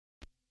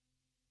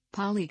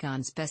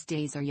Polygon's best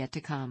days are yet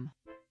to come.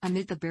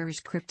 Amid the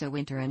bearish crypto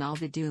winter and all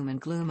the doom and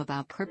gloom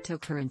about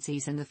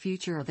cryptocurrencies and the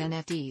future of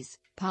NFTs,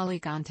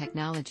 Polygon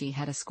Technology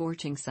had a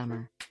scorching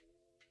summer.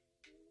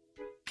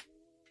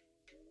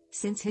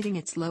 Since hitting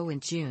its low in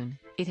June,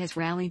 it has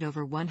rallied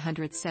over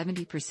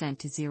 170%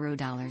 to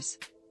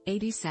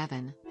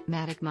 $0.87,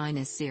 MATIC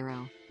minus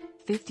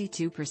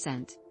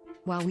 0.52%.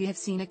 While we have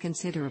seen a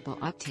considerable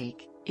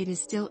uptake, it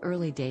is still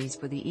early days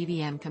for the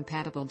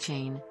EVM-compatible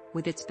chain,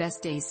 with its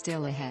best days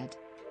still ahead.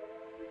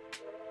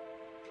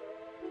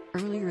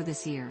 Earlier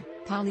this year,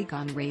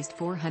 Polygon raised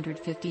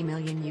 $450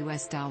 million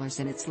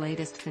in its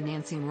latest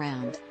financing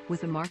round,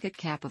 with a market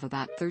cap of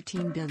about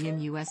 $13 billion,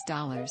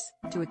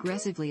 to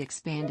aggressively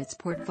expand its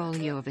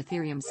portfolio of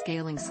Ethereum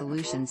scaling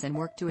solutions and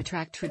work to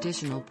attract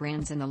traditional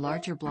brands in the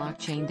larger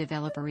blockchain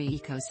developer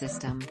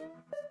ecosystem.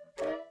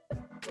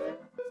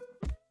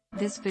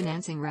 This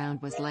financing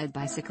round was led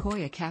by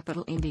Sequoia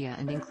Capital India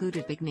and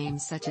included big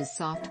names such as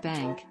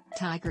SoftBank,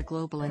 Tiger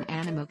Global and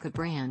Animoca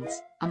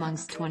Brands,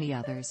 amongst 20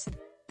 others.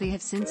 They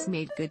have since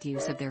made good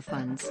use of their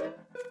funds.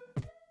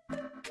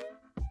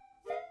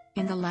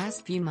 In the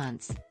last few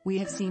months, we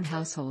have seen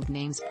household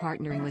names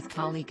partnering with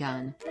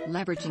Polygon,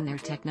 leveraging their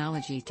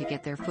technology to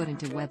get their foot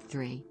into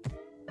Web3.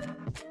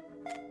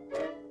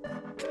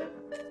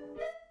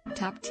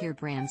 Top-tier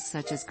brands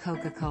such as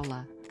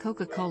Coca-Cola,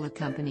 Coca-Cola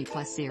Company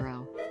plus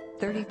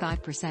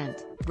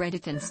 0.35%,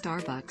 Reddit and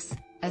Starbucks,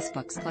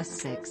 SBUX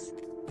plus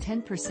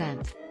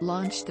 6.10%,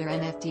 launched their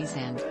NFTs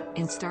and,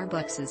 in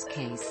Starbucks's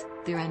case,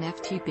 their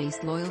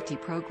NFT-based loyalty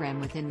program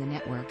within the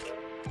network.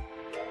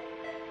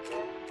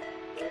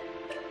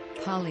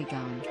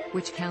 Polygon,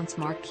 which counts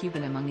Mark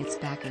Cuban among its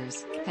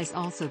backers, has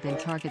also been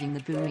targeting the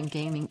booming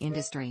gaming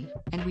industry,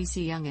 and we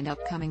see young and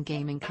upcoming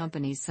gaming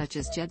companies such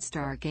as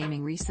JEDSTAR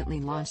Gaming recently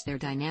launched their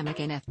Dynamic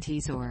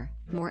NFTs or,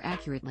 more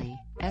accurately,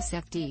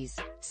 SFTs,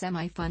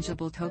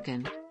 Semi-Fungible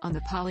Token, on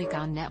the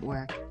Polygon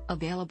network,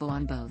 available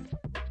on both.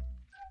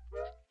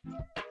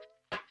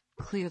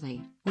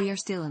 Clearly, we are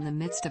still in the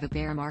midst of a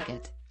bear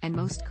market, and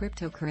most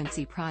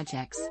cryptocurrency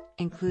projects,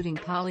 including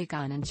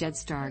Polygon and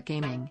JEDSTAR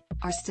Gaming,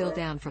 are still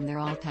down from their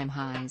all-time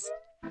highs.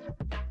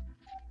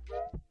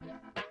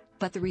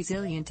 But the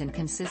resilient and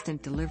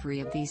consistent delivery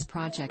of these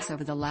projects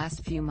over the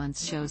last few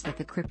months shows that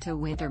the crypto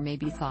winter may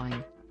be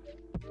thawing.